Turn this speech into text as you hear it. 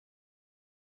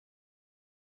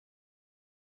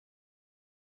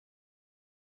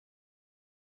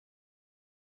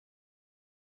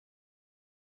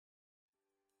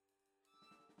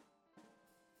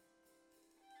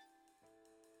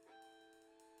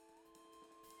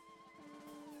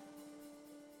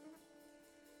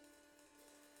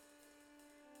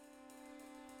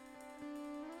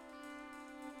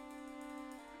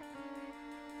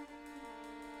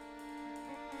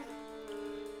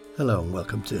Hello and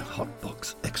welcome to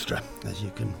Hotbox Extra. As you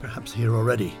can perhaps hear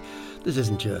already, this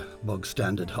isn't your bog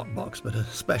standard Hotbox, but a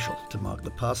special to mark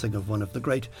the passing of one of the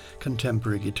great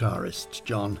contemporary guitarists,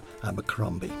 John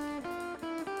Abercrombie.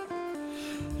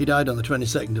 He died on the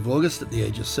 22nd of August at the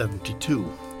age of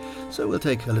 72, so we'll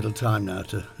take a little time now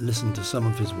to listen to some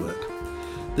of his work.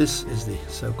 This is the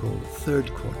so-called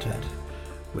third quartet,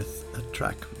 with a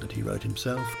track that he wrote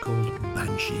himself called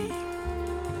Banshee.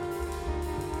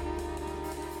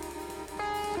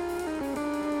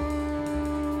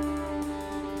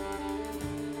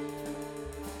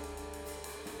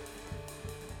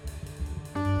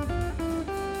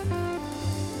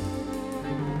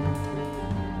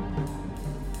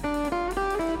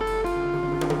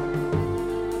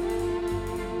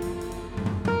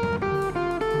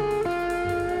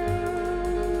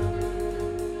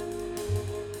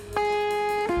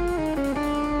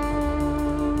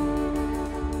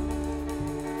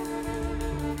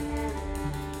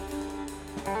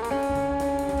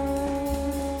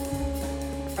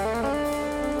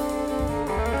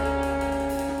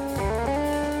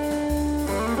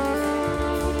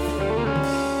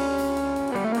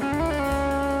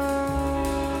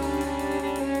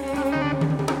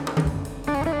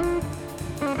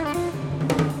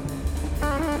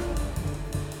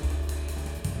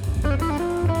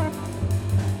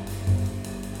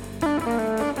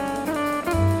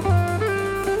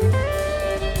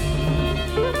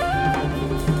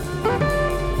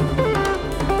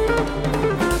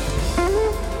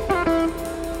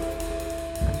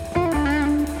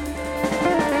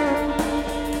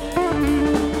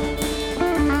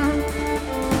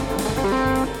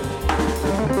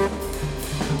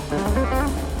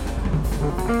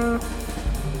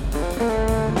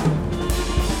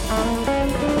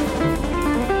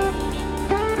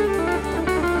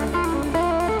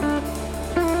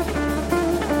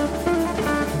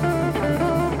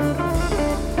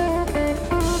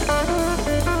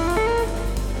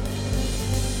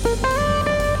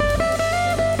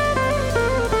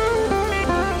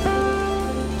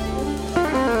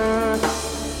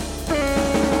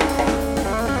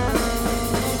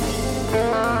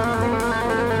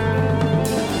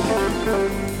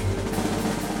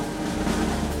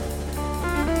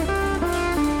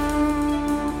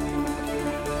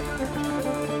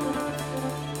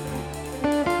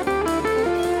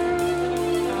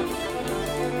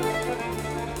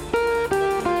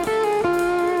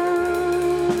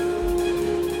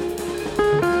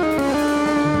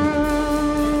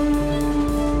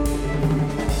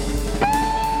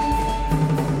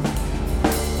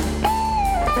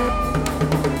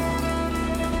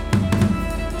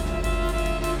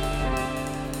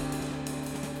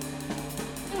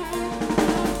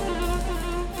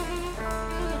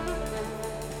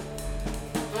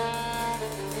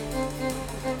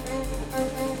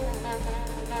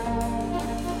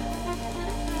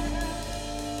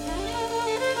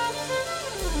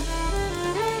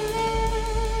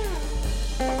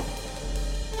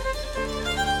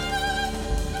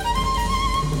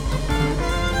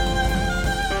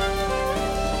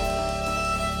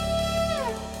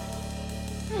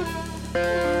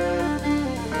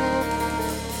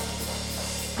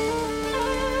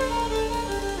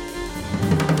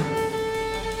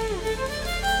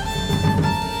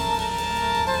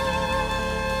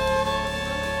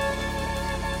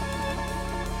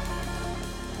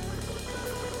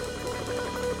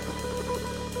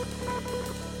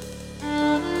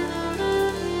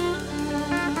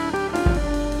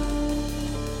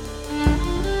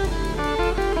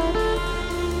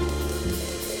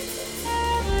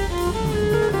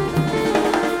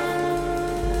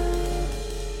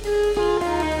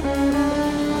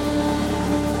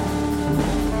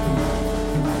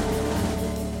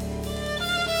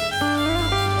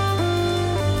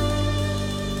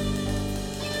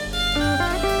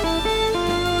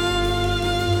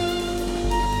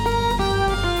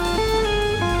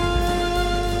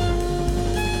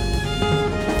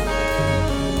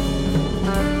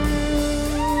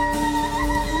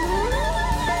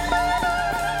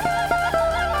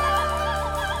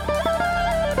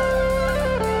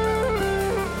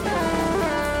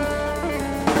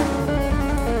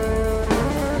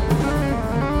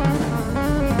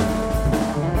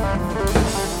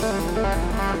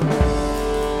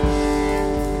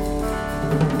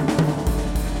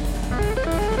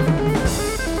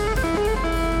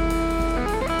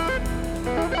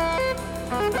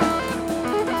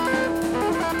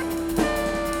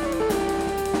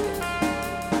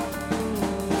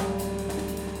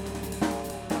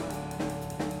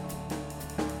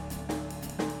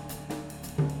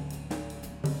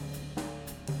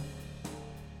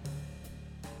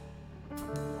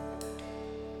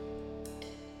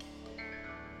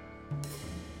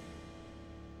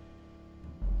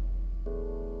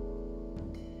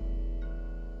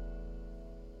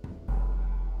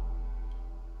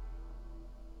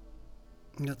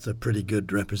 That's a pretty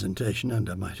good representation, and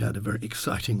I might add a very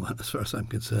exciting one as far as I'm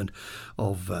concerned,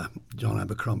 of John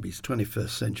Abercrombie's 21st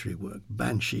century work.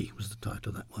 Banshee was the title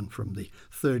of that one, from the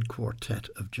third quartet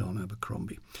of John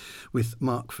Abercrombie, with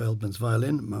Mark Feldman's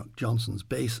violin, Mark Johnson's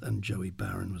bass, and Joey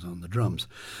Barron was on the drums.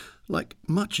 Like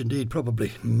much, indeed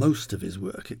probably most of his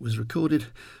work, it was recorded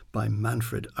by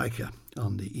Manfred Eicher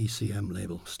on the ECM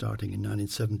label, starting in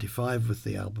 1975 with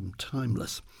the album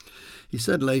Timeless. He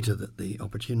said later that the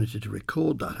opportunity to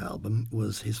record that album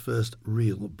was his first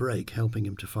real break, helping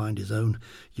him to find his own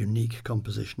unique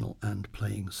compositional and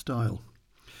playing style.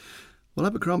 Well,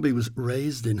 Abercrombie was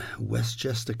raised in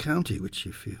Westchester County, which,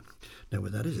 if you know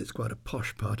where that is, it's quite a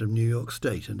posh part of New York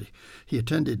State, and he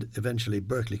attended eventually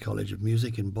Berklee College of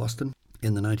Music in Boston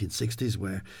in the 1960s,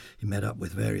 where he met up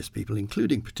with various people,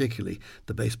 including particularly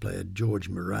the bass player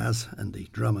George Mraz and the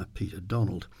drummer Peter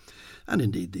Donald, and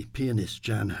indeed the pianist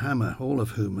Jan Hammer, all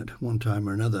of whom at one time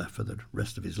or another for the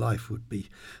rest of his life would be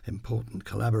important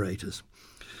collaborators.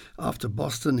 After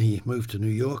Boston, he moved to New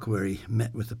York, where he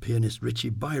met with the pianist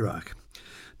Richie Beirach.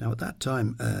 Now, at that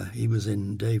time, he was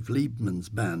in Dave Liebman's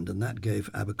band, and that gave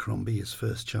Abercrombie his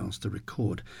first chance to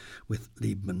record with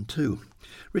Liebman too.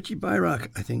 Richie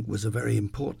Beirach, I think, was a very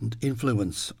important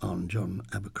influence on John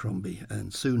Abercrombie,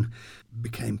 and soon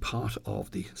became part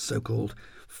of the so-called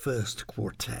First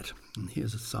Quartet. And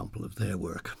here's a sample of their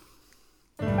work.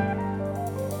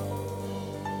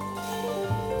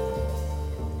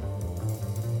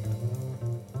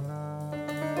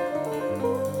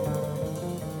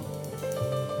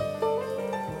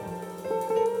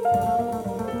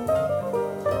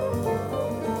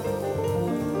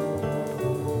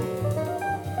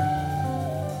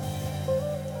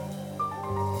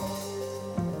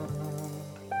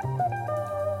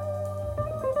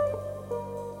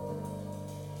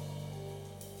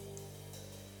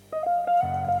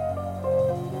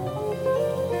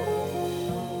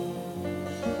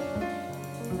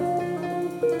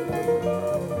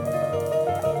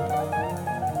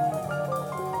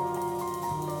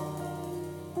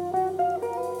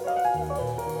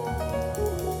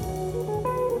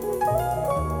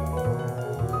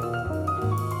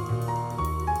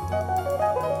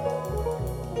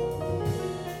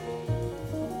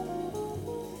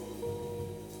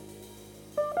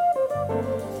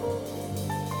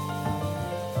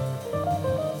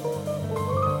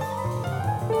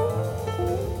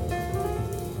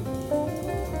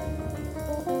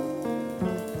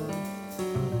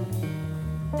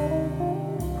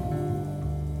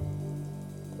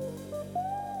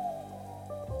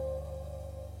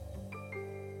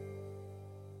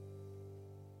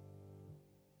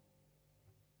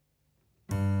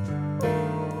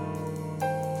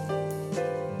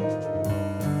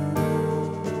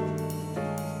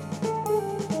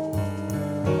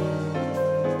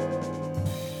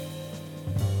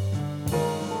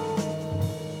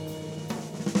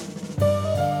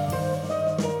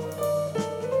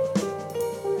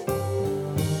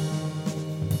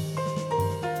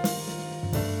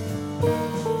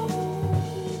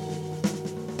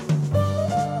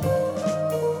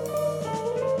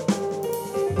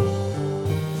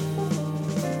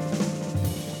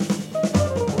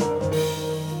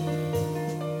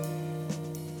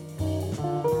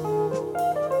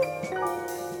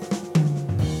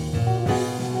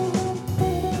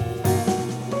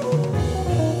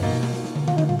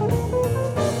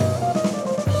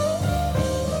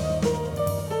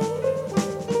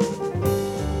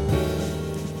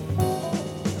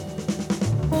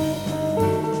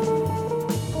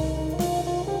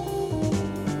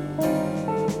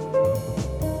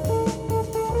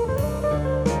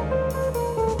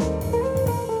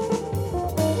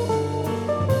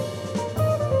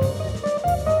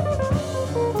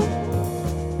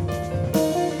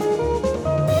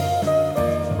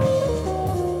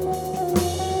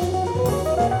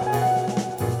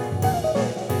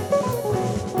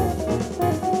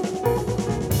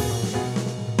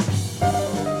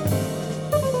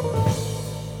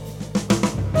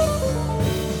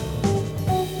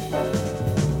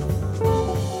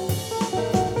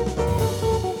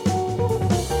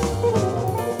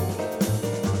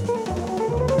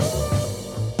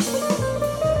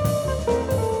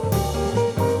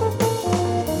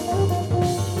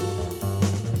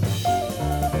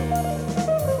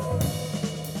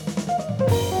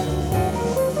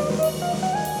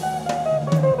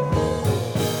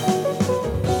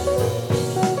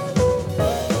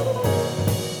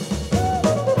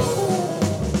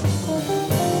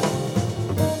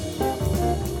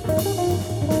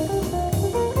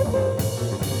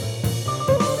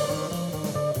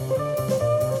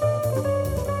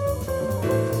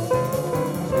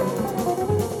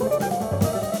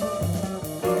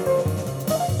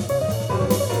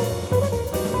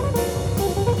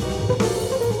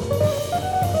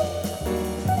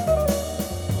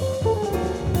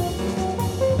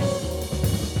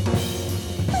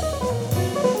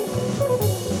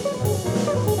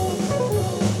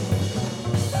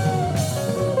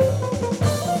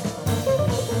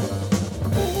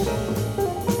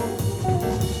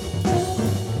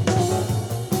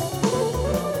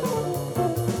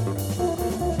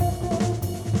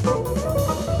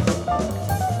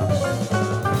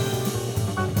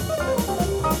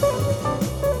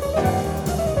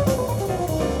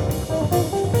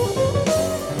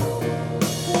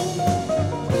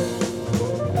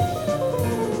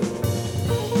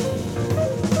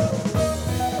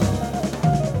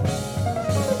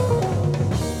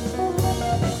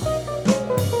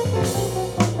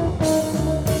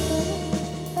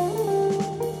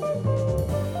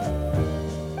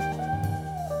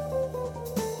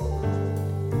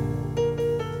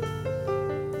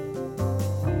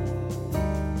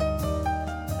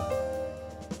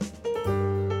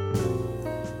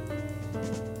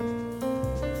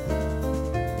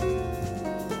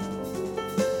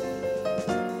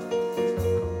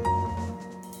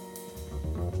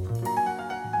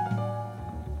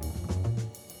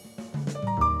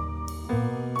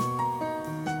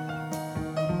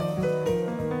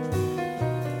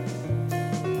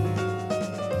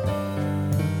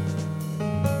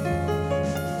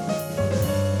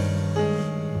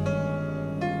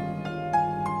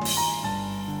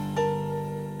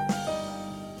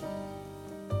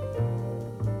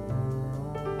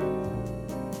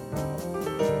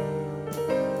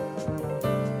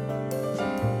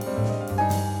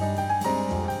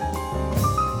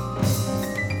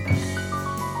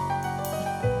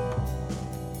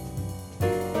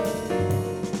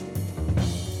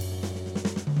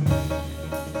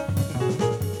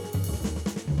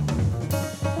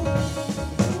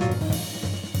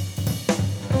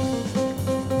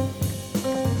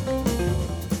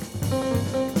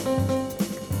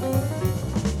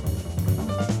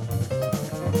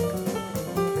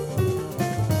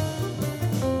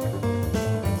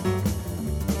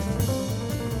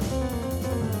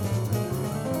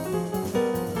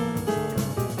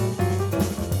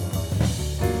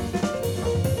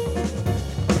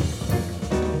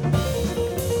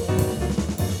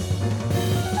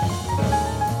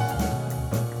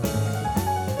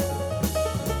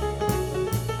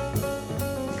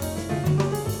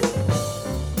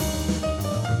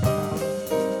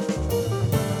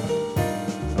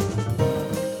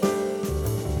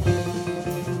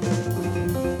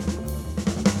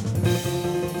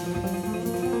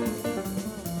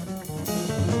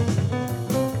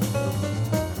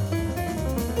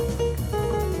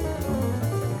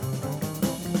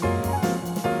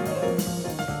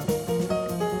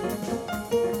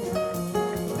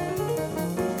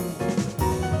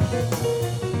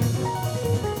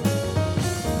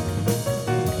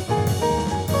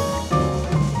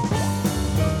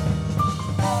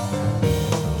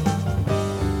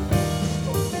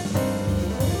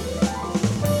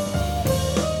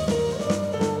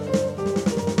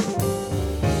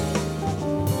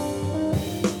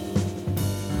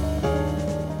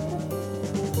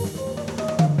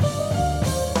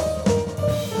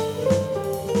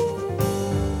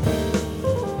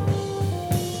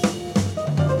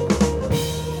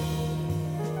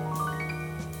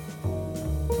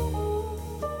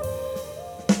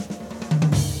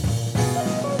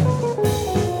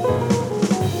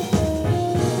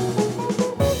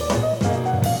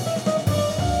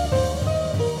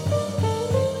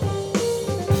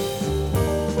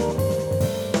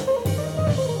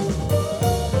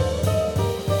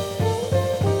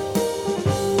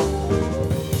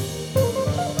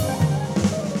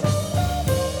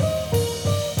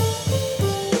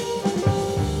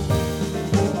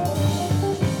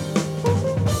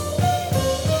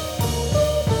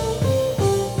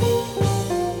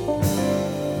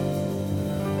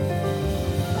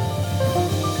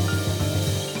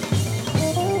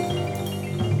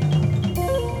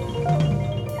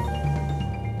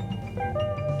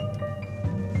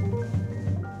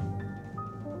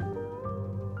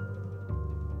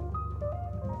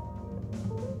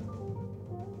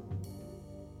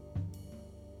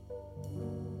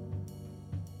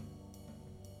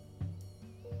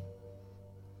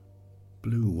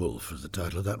 Blue Wolf was the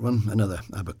title of that one, another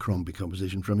Abercrombie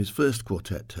composition from his first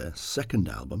quartet, second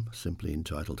album, simply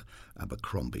entitled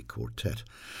Abercrombie Quartet.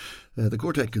 The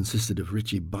quartet consisted of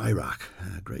Richie Byrack,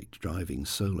 a great driving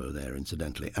solo there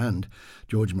incidentally, and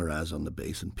George Mraz on the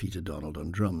bass and Peter Donald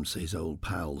on drums, his old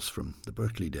pals from the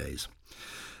Berklee days.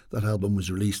 That album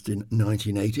was released in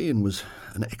 1980 and was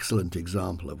an excellent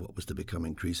example of what was to become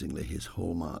increasingly his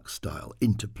hallmark style,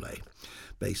 interplay,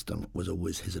 based on what was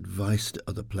always his advice to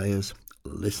other players: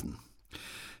 listen.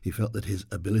 He felt that his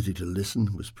ability to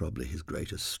listen was probably his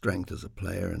greatest strength as a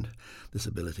player, and this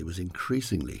ability was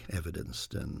increasingly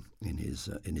evidenced in his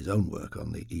own work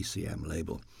on the ECM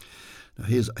label. Now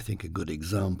here's, I think, a good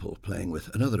example, playing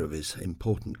with another of his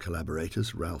important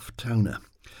collaborators, Ralph Towner.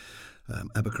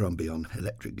 Abercrombie on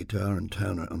electric guitar and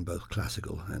Towner on both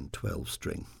classical and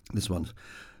 12-string. This one's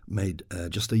made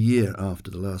just a year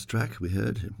after the last track we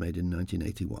heard, made in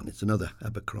 1981. It's another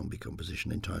Abercrombie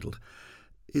composition entitled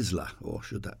Isla, or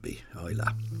should that be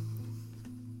Isla?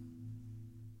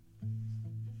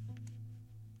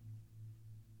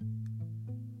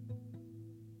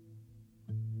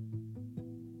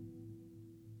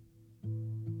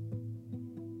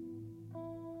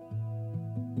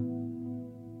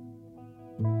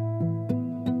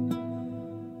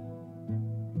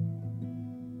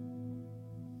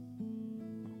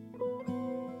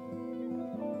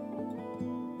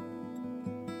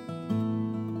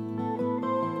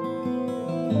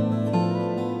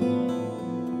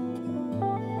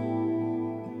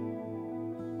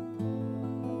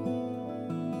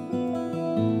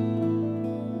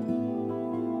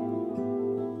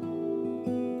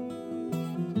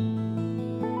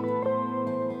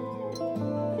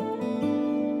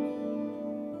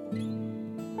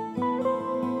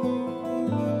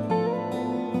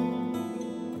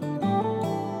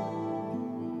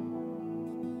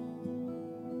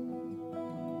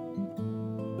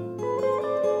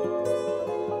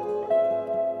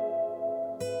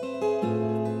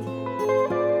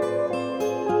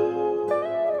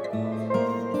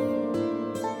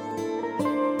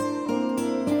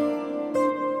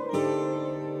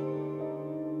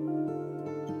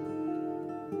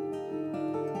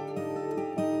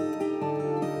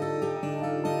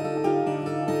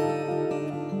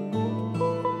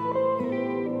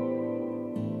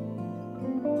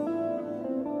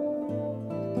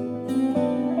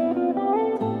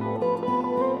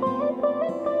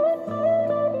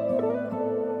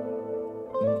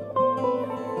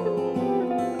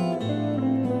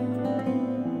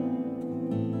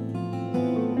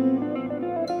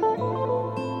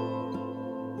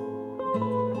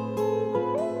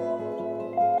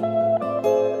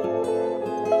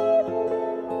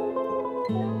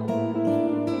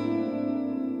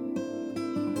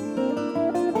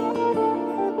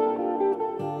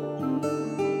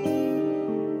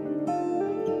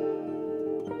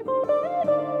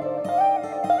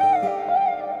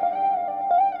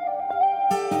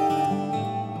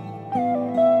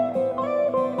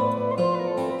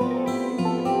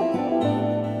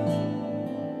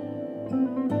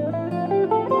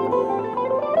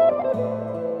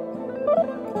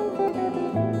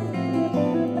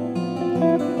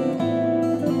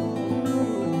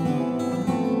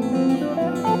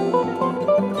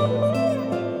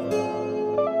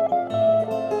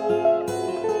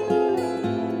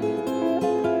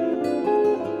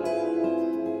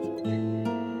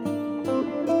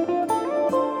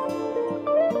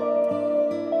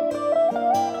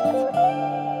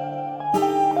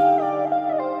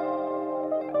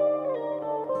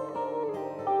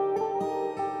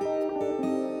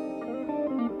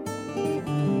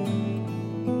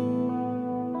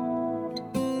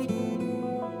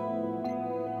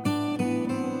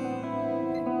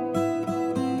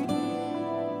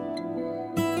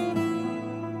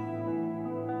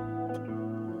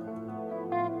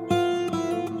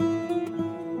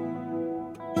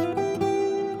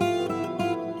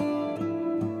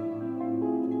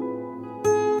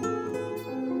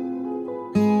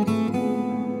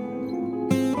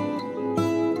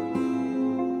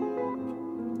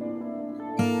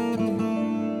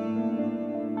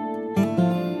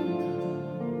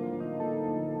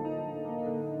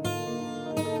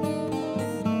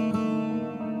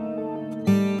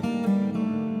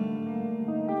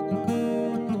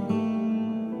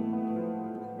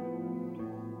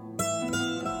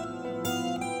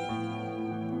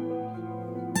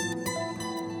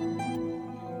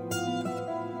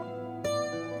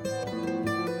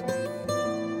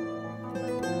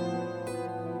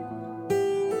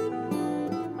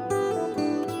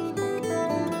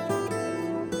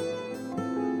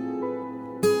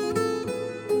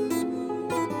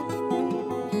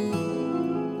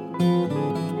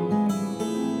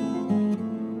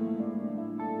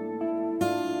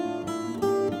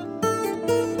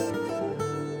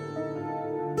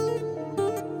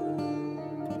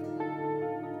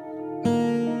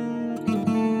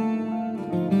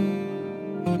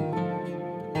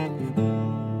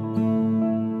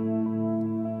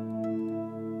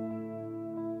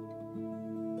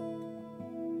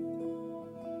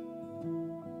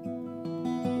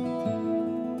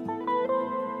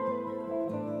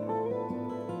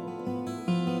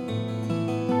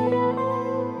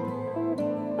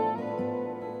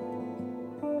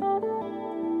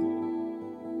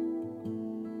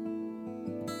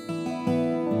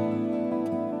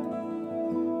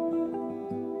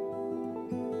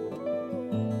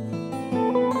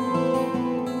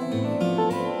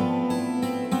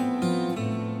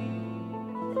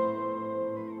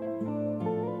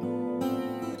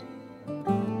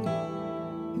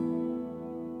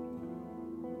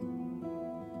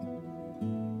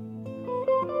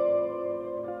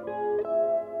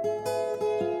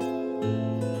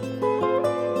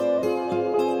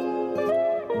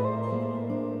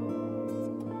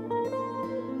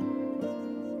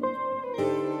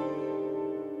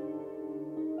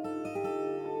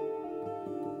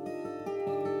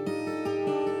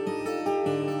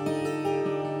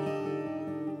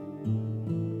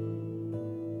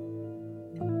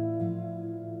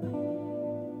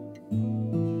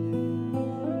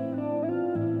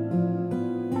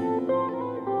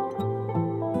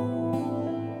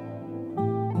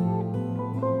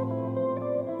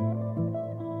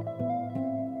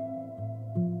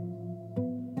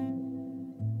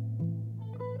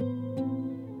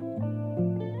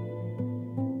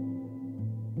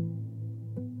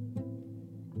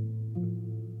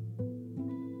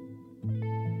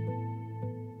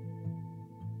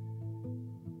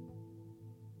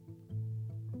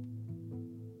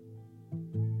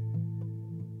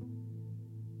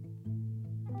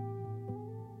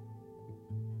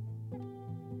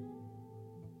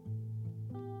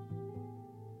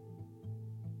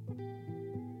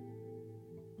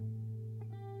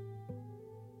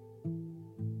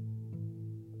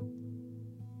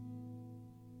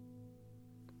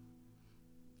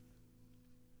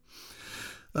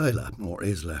 Isla, or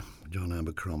Isla, John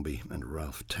Abercrombie and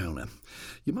Ralph Towner.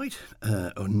 You might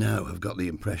or now have got the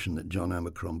impression that John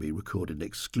Abercrombie recorded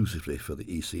exclusively for the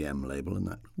ECM label, and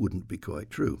that wouldn't be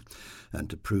quite true. And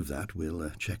to prove that, we'll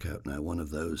check out now one of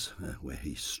those where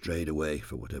he strayed away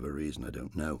for whatever reason, I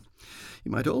don't know.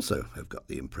 You might also have got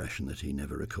the impression that he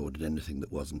never recorded anything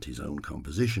that wasn't his own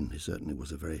composition. He certainly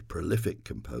was a very prolific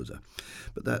composer.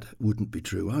 But that wouldn't be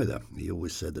true either. He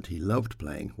always said that he loved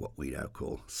playing what we now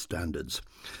call standards.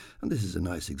 And this is a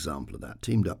nice example of that,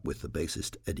 teamed up with the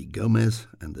bassist Eddie Gomez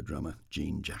and the drummer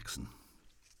Gene Jackson.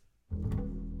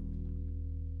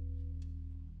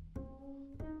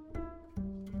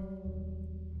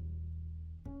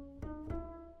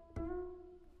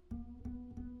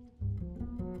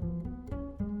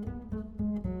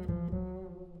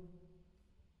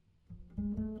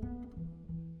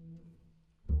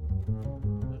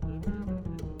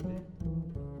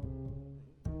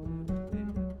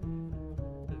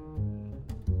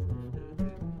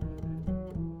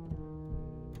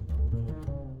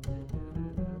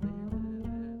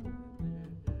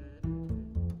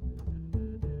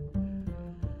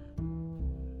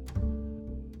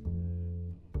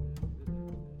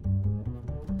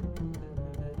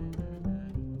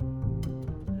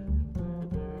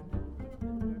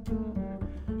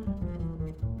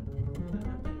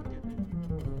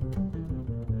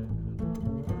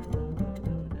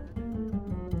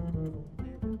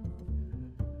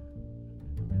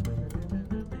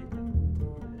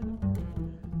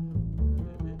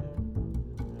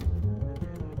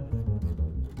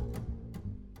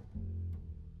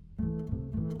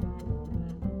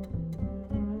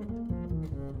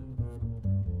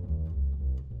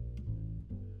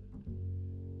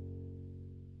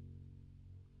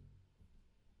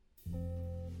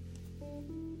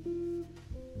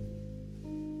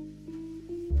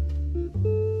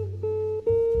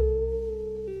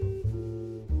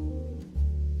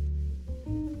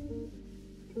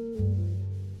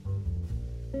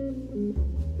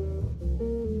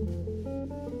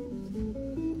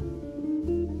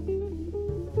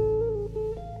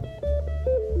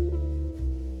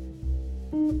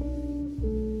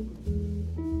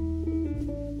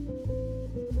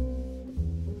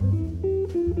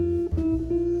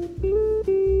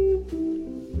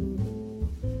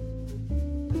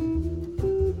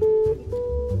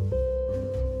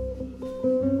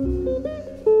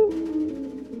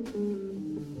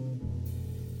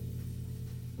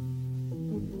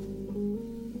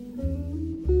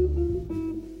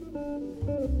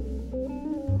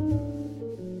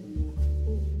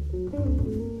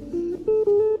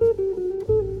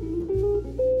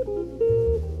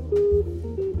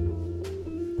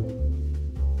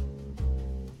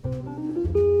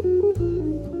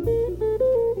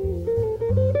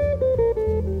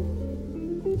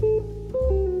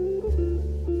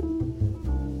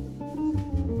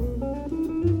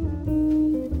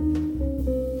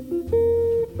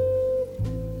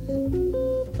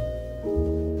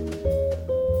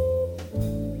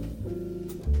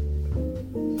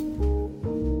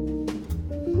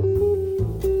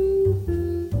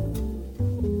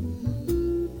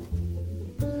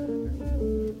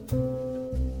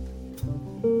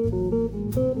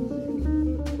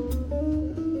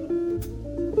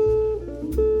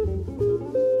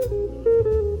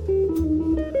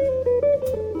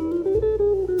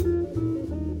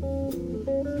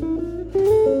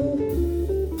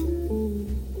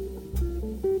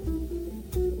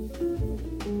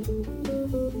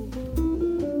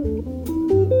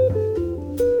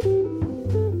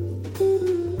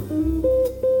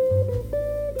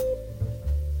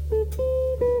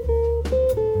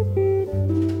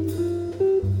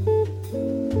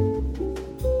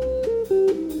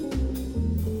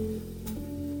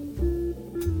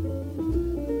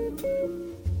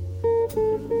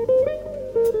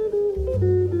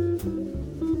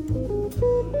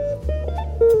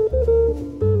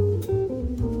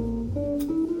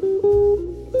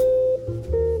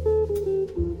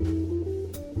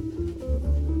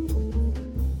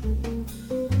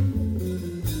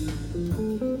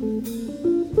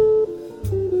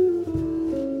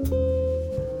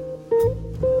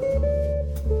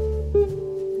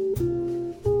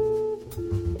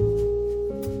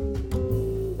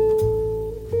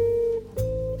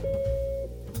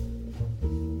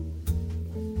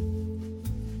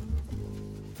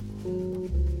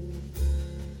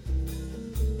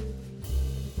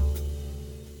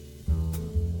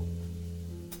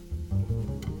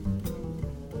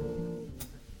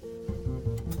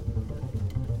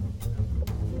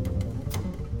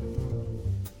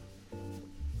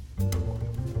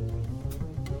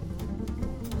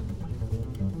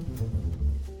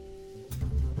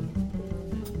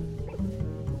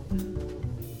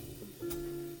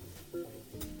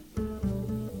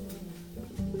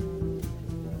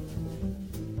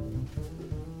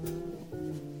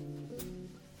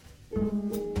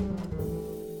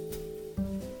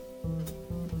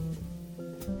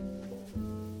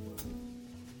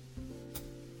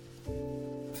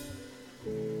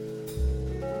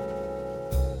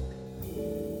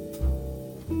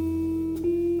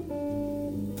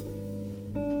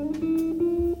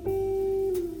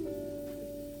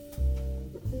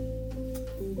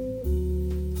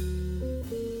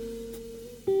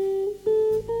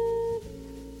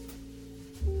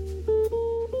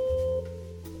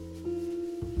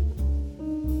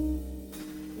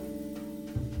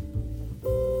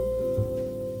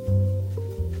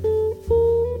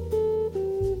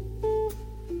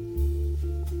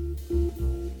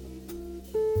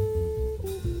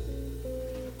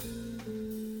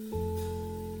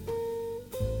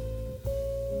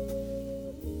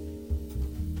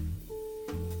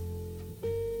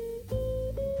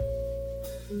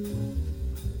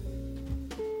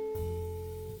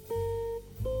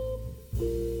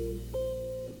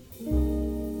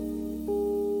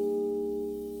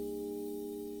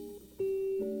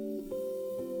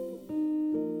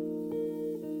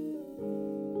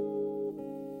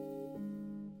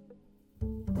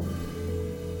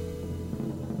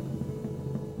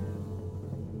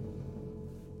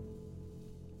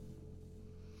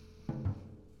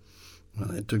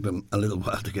 Well, it took them a little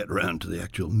while to get around to the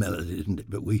actual melody, didn't it?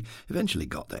 But we eventually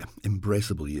got there.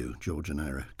 Embraceable You, George and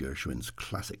Ira Gershwin's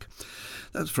classic.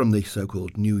 That's from the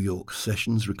so-called New York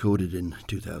Sessions, recorded in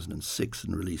 2006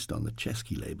 and released on the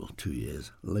Chesky label 2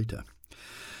 years later.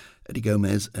 Eddie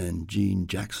Gomez and Gene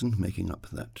Jackson making up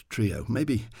that trio.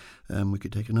 Maybe we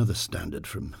could take another standard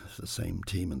from the same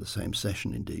team and the same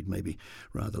session, indeed, maybe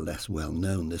rather less well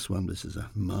known, this one. This is a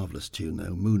marvellous tune,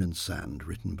 though, Moon and Sand,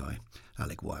 written by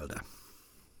Alec Wilder.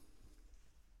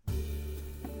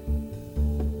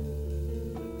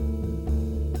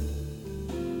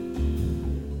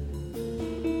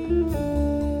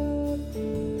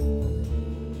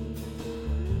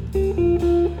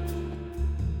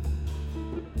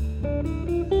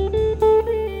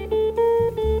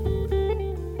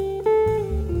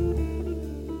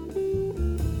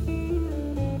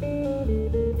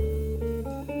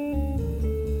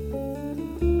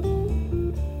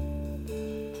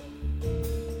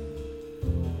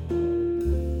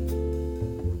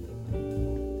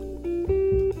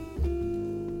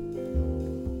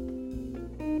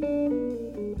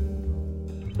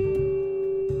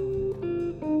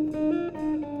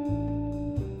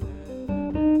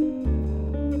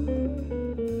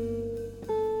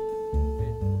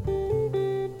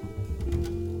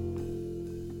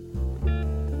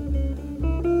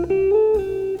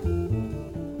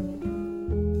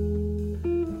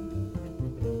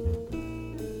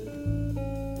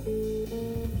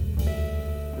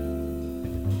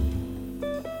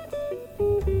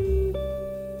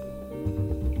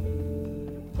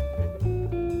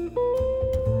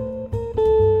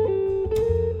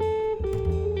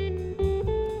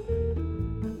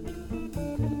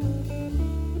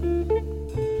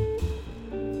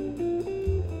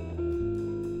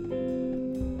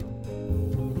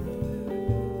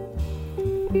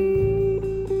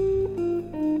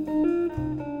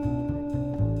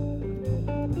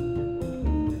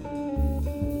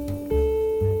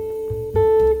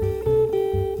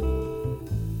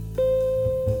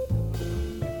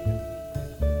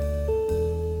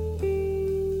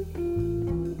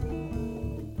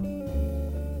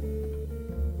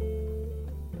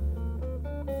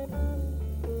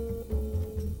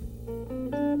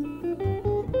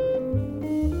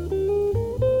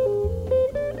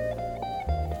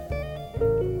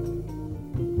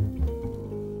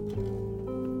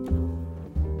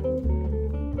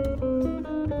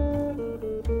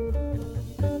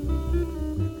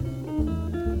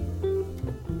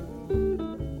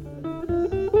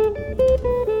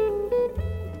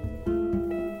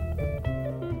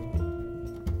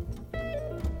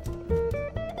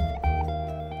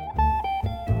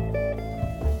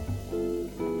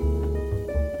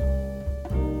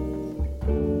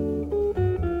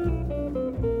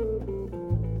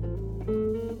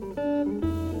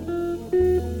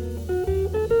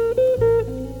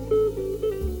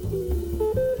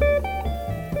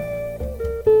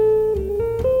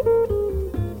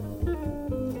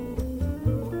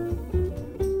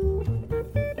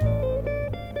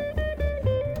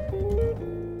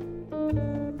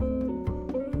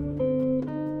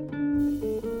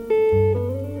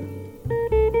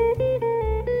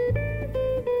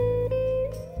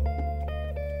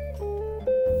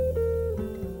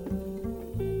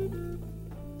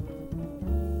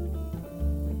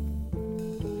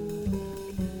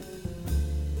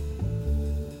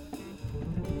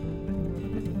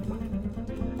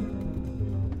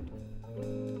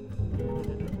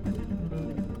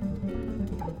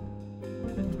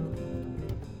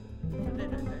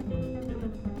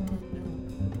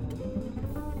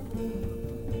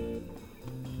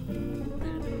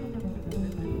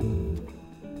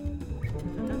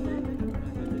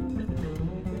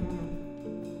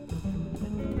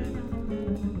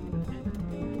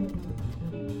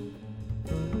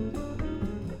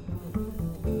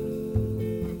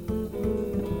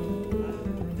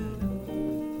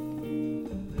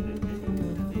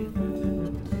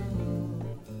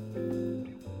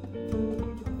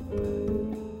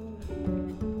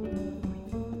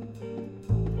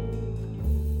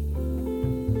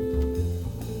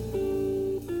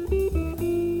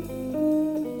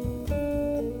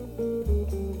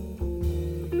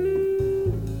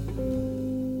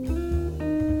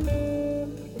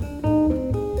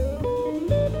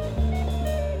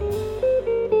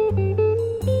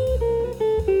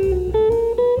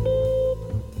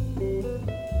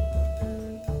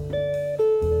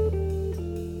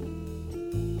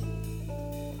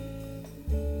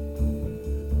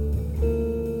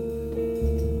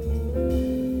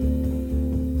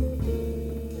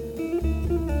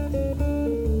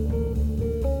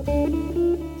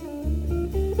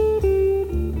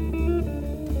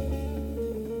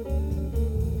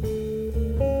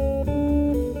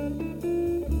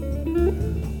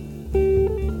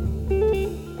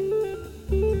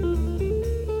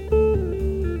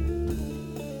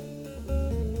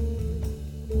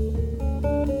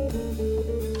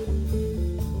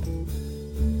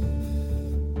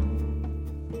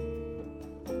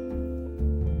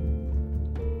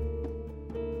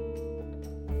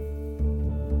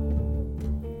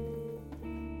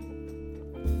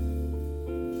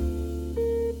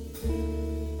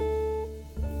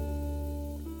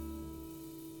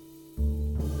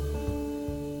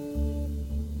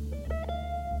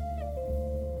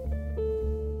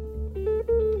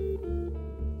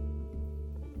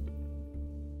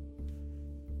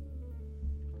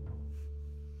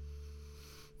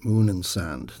 Moon and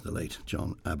Sand, the late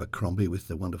John Abercrombie with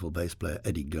the wonderful bass player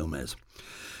Eddie Gomez.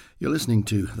 You're listening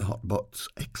to the Hotbox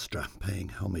Xtra, paying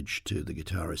homage to the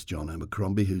guitarist John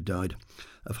Abercrombie, who died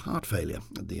of heart failure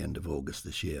at the end of August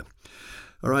this year.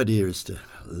 Our idea is to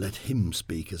let him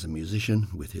speak as a musician,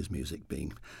 with his music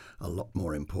being a lot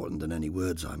more important than any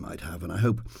words I might have, and I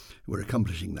hope we're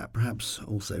accomplishing that, perhaps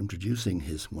also introducing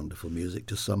his wonderful music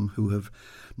to some who have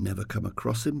never come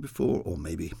across him before, or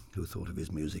maybe who thought of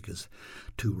his music as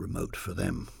too remote for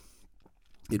them.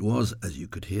 It was, as you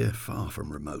could hear, far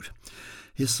from remote.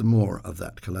 Here's some more of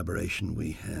that collaboration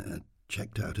we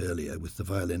checked out earlier with the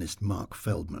violinist Mark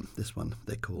Feldman. This one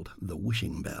they called The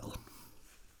Wishing Bell.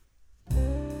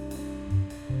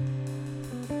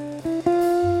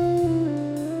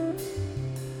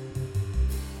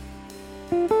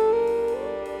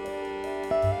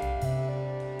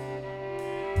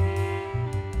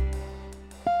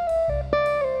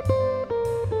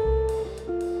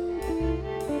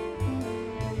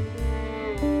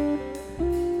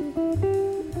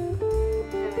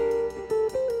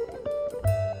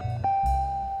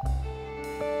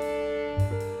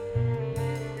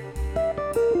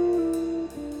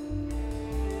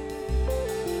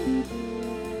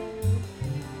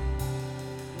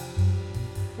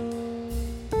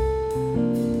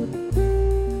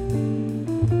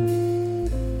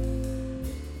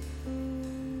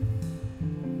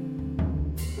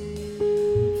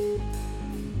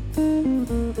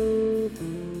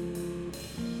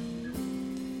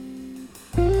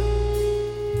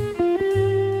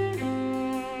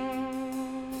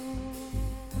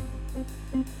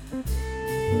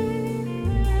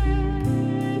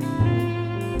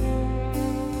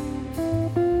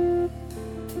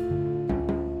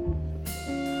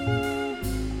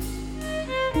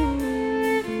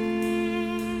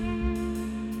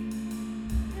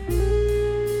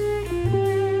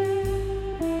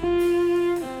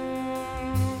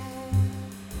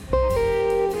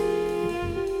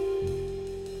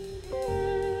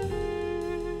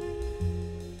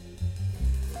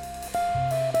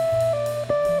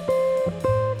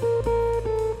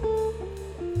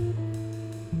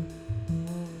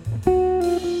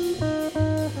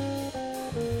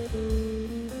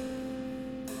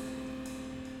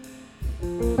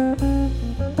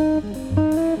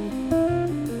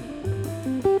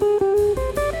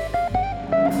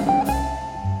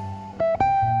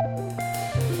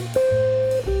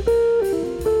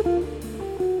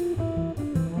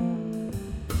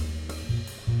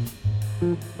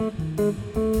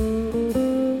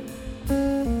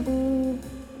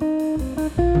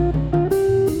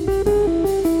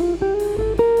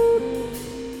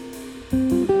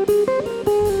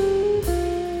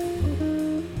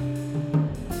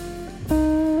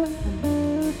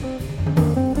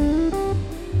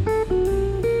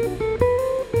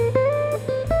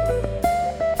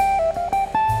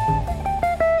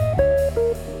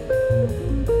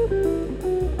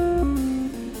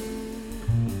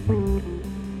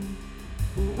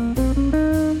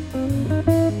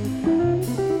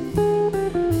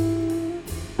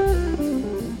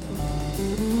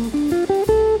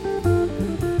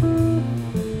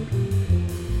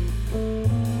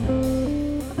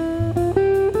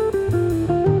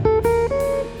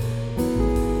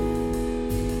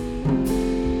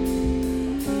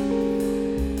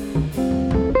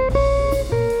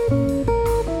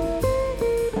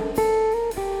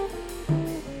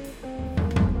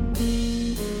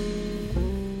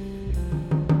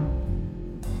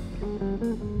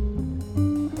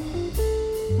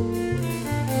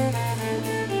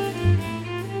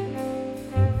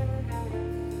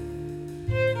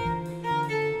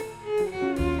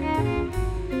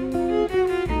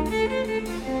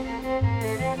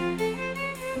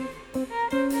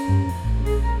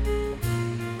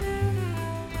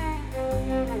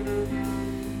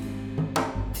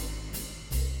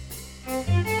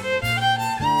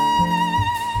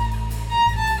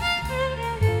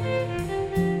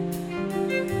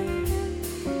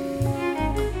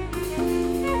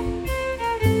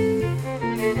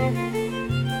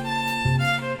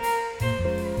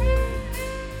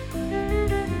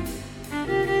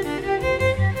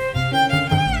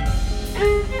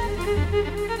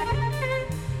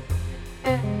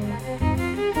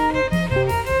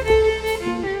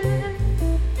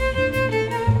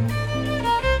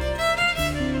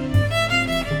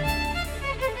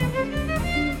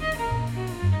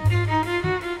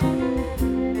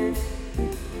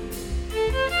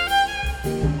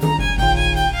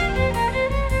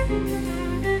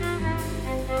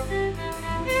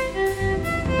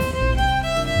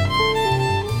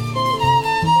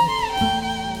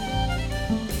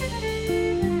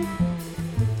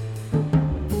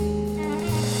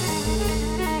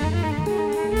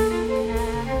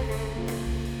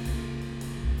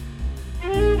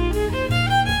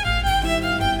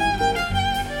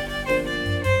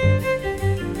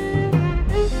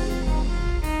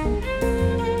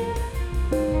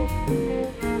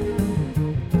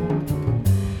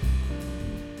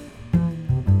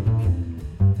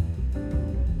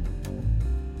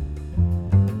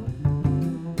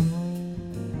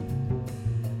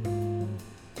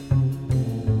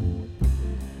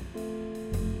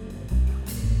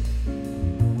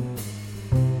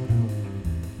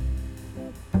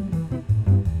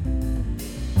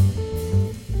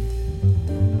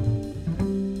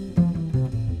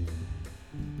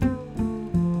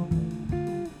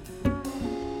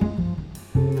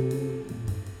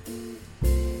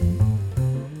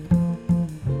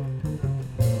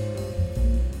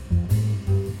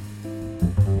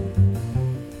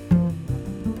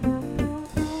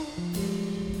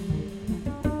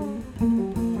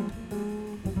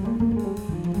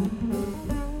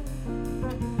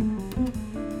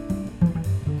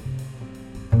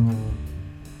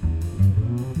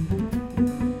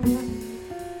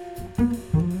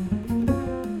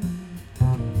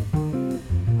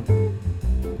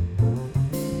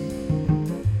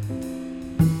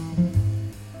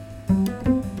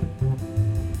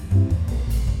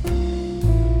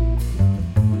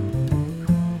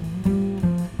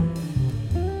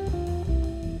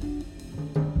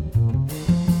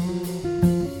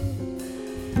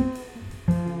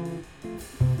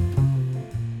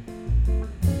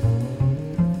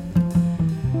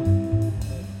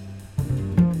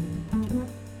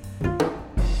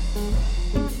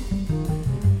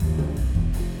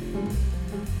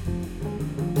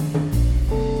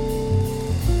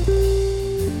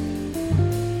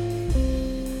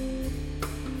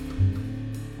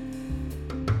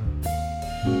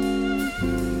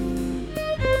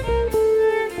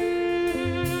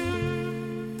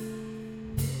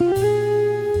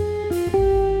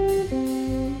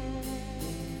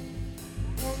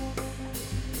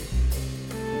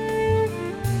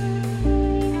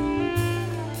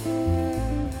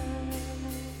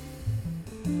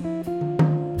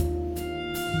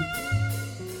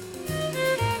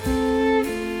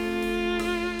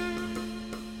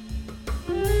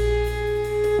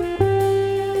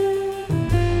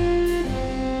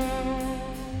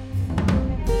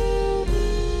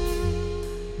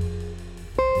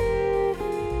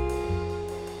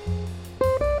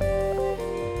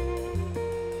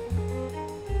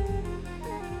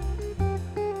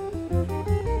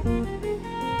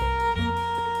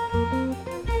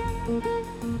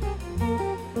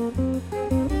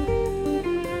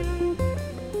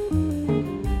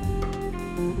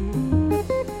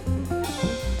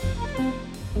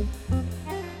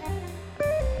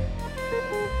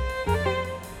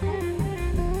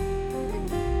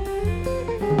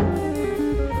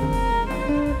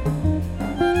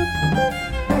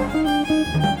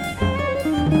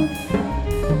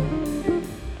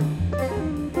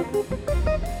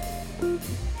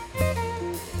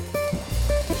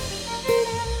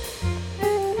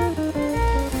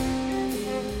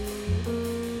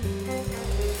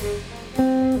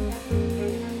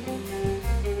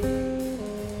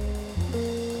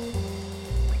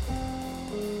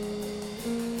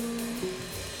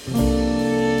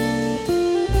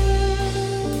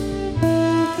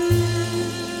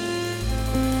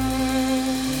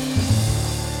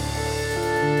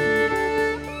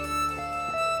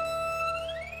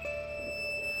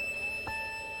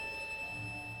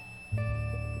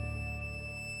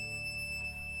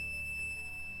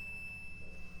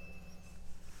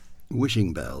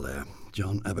 Wishing Bell there.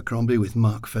 John Abercrombie with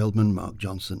Mark Feldman, Mark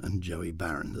Johnson and Joey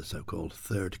Barron, the so-called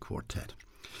Third Quartet.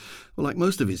 Well, like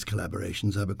most of his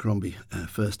collaborations, Abercrombie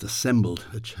first assembled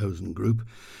a chosen group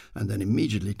and then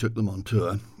immediately took them on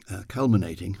tour,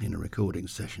 culminating in a recording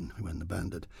session when the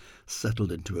band had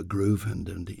settled into a groove and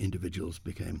the individuals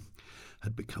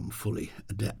had become fully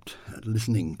adept at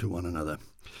listening to one another.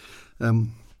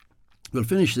 We'll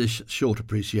finish this short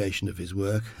appreciation of his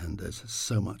work, and there's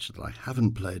so much that I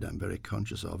haven't played I'm very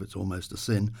conscious of, it's almost a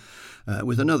sin,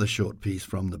 with another short piece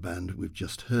from the band we've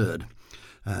just heard,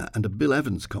 and a Bill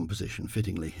Evans composition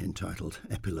fittingly entitled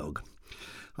Epilogue.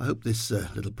 I hope this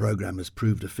little programme has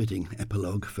proved a fitting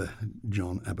epilogue for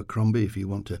John Abercrombie. If you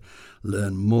want to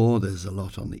learn more, there's a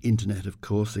lot on the internet, of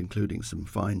course, including some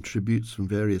fine tributes from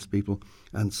various people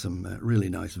and some really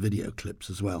nice video clips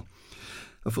as well.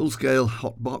 A full-scale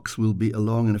hot box will be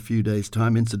along in a few days'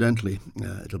 time. Incidentally,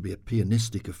 it'll be a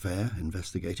pianistic affair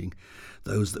investigating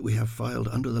those that we have filed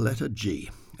under the letter G.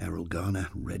 Errol Garner,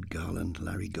 Red Garland,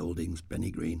 Larry Goldings,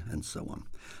 Benny Green, and so on.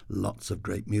 Lots of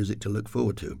great music to look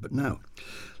forward to. But now,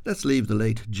 let's leave the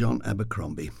late John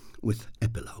Abercrombie with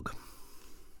Epilogue.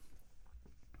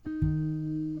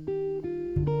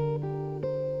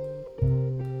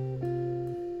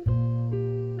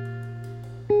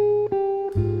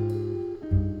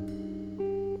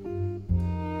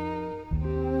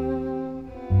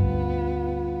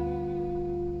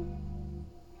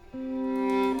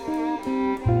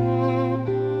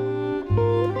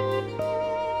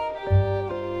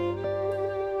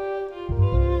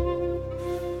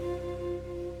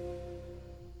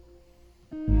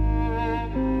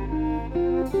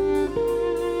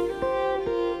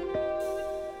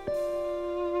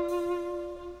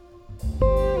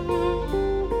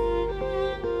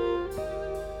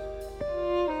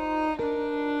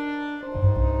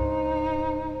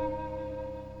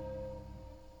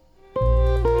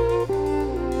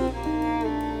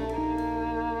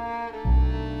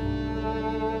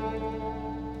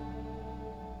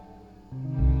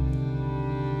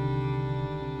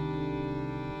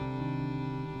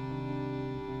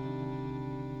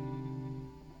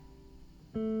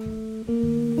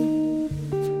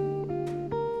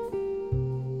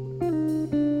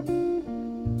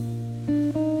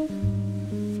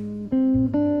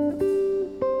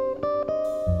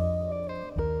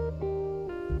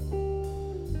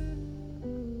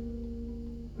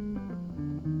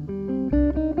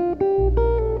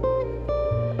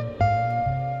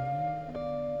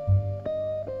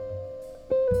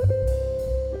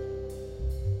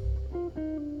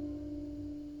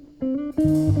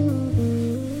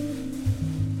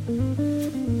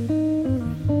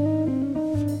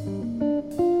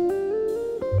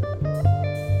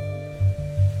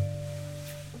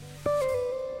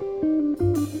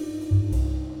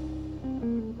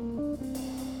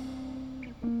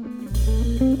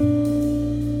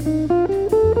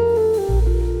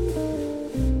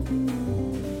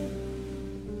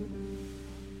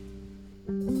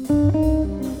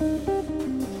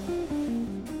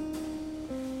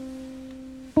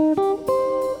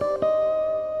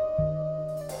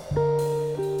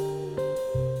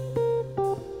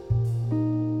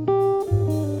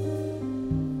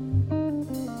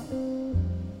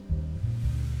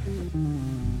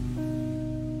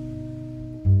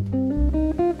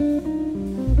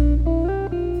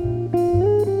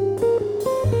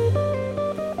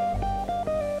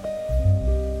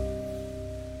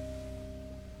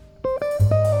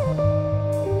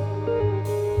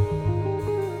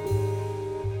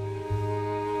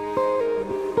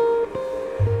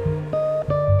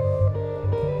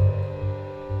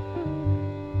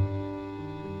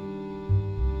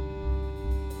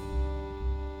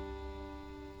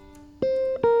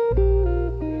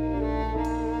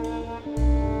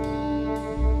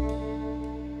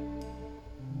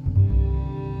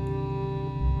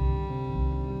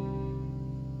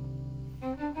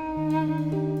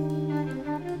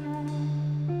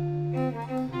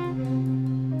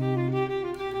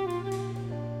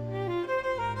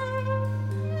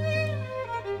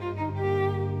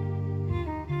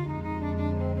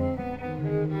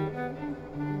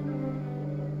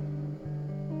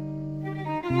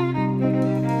 Thank you.